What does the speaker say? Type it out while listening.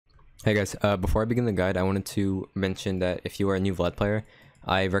Hey guys, before I begin the guide, I wanted to mention that if you are a new Vlad player,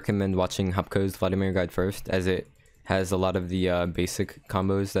 I recommend watching Hupko's Vladimir guide first, as it has a lot of the basic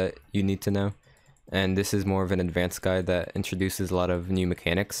combos that you need to know. And this is more of an advanced guide that introduces a lot of new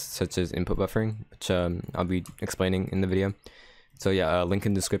mechanics, such as input buffering, which I'll be explaining in the video. So yeah, link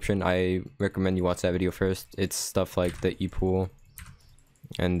in description. I recommend you watch that video first. It's stuff like the E-pool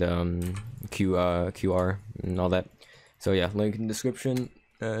and QR and all that. So yeah, link in description.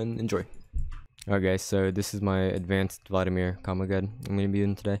 And enjoy. Alright guys, so this is my advanced Vladimir combo guide I'm going to be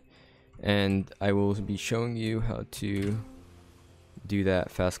doing today, and I will be showing you how to do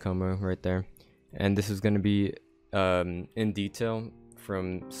that fast combo right there. And this is going to be in detail,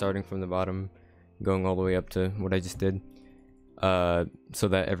 from starting from the bottom going all the way up to what I just did, so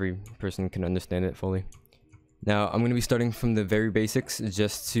that every person can understand it fully. Now I'm going to be starting from the very basics,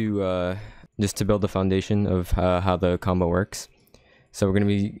 just to build the foundation of how the combo works. So we're going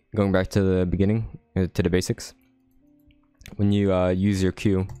to be going back to the beginning, to the basics. When you use your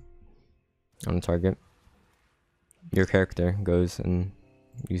Q on the target, your character goes and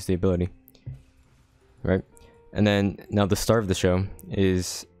uses the ability, right? And then now the star of the show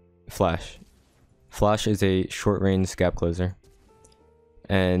is Flash. Flash is a short-range gap closer,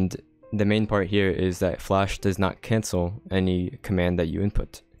 and the main part here is that Flash does not cancel any command that you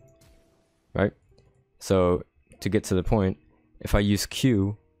input, right? So to get to the point, if I use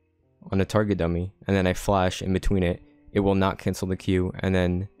Q on a target dummy and then I flash in between it, it will not cancel the Q, and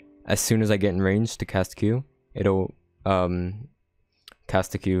then as soon as I get in range to cast Q, it'll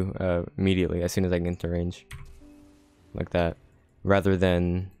cast the Q immediately as soon as I get into range, like that, rather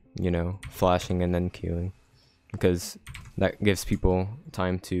than, you know, flashing and then Qing, because that gives people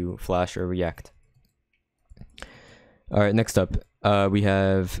time to flash or react. Alright, next up, we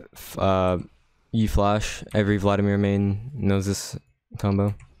have E-flash. Every Vladimir main knows this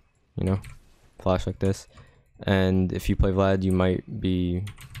combo, you know, flash like this. And if you play Vlad, you might be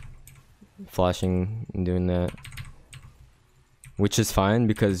flashing and doing that, which is fine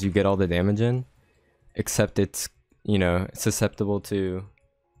because you get all the damage in, except it's, you know, susceptible to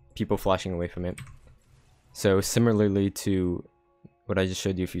people flashing away from it. So similarly to what I just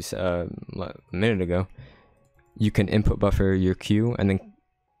showed you a minute ago, you can input buffer your Q and then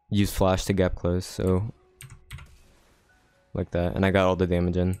use flash to gap close, so like that, and I got all the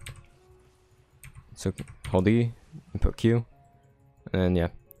damage in. So hold E, input Q, and yeah,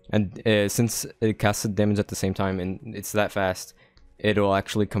 and since it casts the damage at the same time and it's that fast, it'll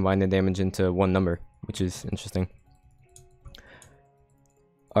actually combine the damage into one number, which is interesting.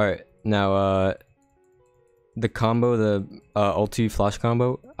 Alright, now the combo, the ulti flash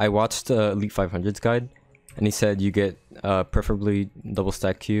combo, I watched Elite 500's guide, and he said you get preferably double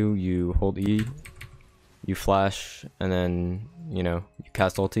stack Q, you hold E, you flash, and then, you know, you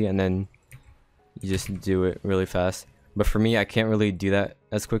cast ulti, and then you just do it really fast. But for me, I can't really do that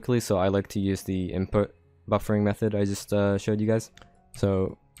as quickly, so I like to use the input buffering method I just showed you guys.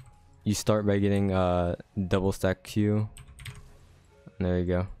 So you start by getting double stack Q, and there you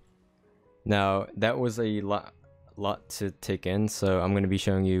go. Now that was a lot to take in, so I'm going to be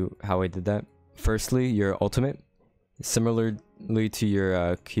showing you how I did that. Firstly, your ultimate, similarly to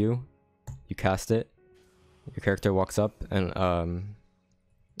your Q, you cast it, your character walks up and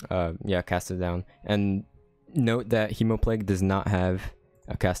yeah, cast it down. And note that Hemoplague does not have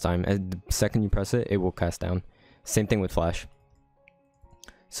a cast time. The second you press it, it will cast down. Same thing with Flash.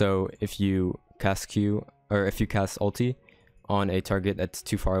 So if you cast Q, or if you cast ulti on a target that's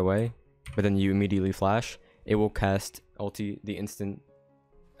too far away, but then you immediately flash, it will cast ulti the instant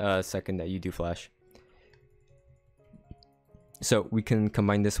second that you do flash. So we can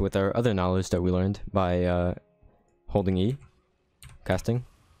combine this with our other knowledge that we learned by holding E, casting,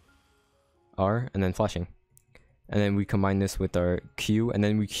 R, and then flashing. And then we combine this with our Q, and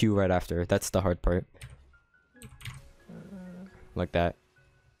then we Q right after. That's the hard part. Like that.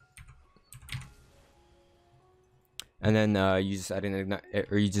 And then you just add an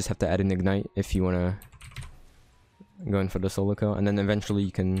ignite, or you just have to add an ignite if you want to go in for the solo kill, and then eventually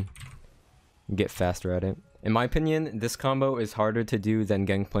you can get faster at it. In my opinion, this combo is harder to do than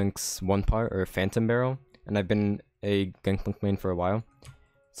Gangplank's one part or Phantom Barrel, and I've been a Gangplank main for a while,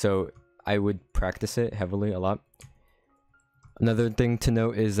 so I would practice it heavily a lot. Another thing to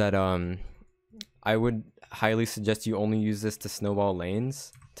note is that I would highly suggest you only use this to snowball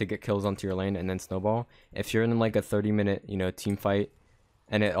lanes, to get kills onto your lane and then snowball. If you're in like a 30-minute, you know, team fight,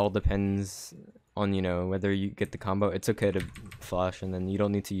 and it all depends on, you know, whether you get the combo, it's okay to flash, and then you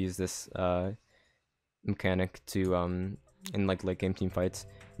don't need to use this mechanic to in like late game team fights.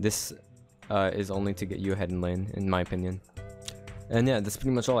 This is only to get you ahead in lane, in my opinion. And yeah, that's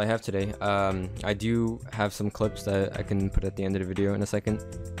pretty much all I have today. I do have some clips that I can put at the end of the video in a second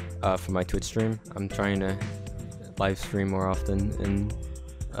for my Twitch stream. I'm trying to live stream more often,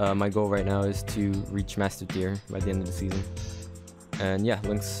 and my goal right now is to reach Master Tier by the end of the season. And yeah,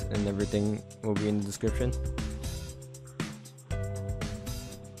 links and everything will be in the description.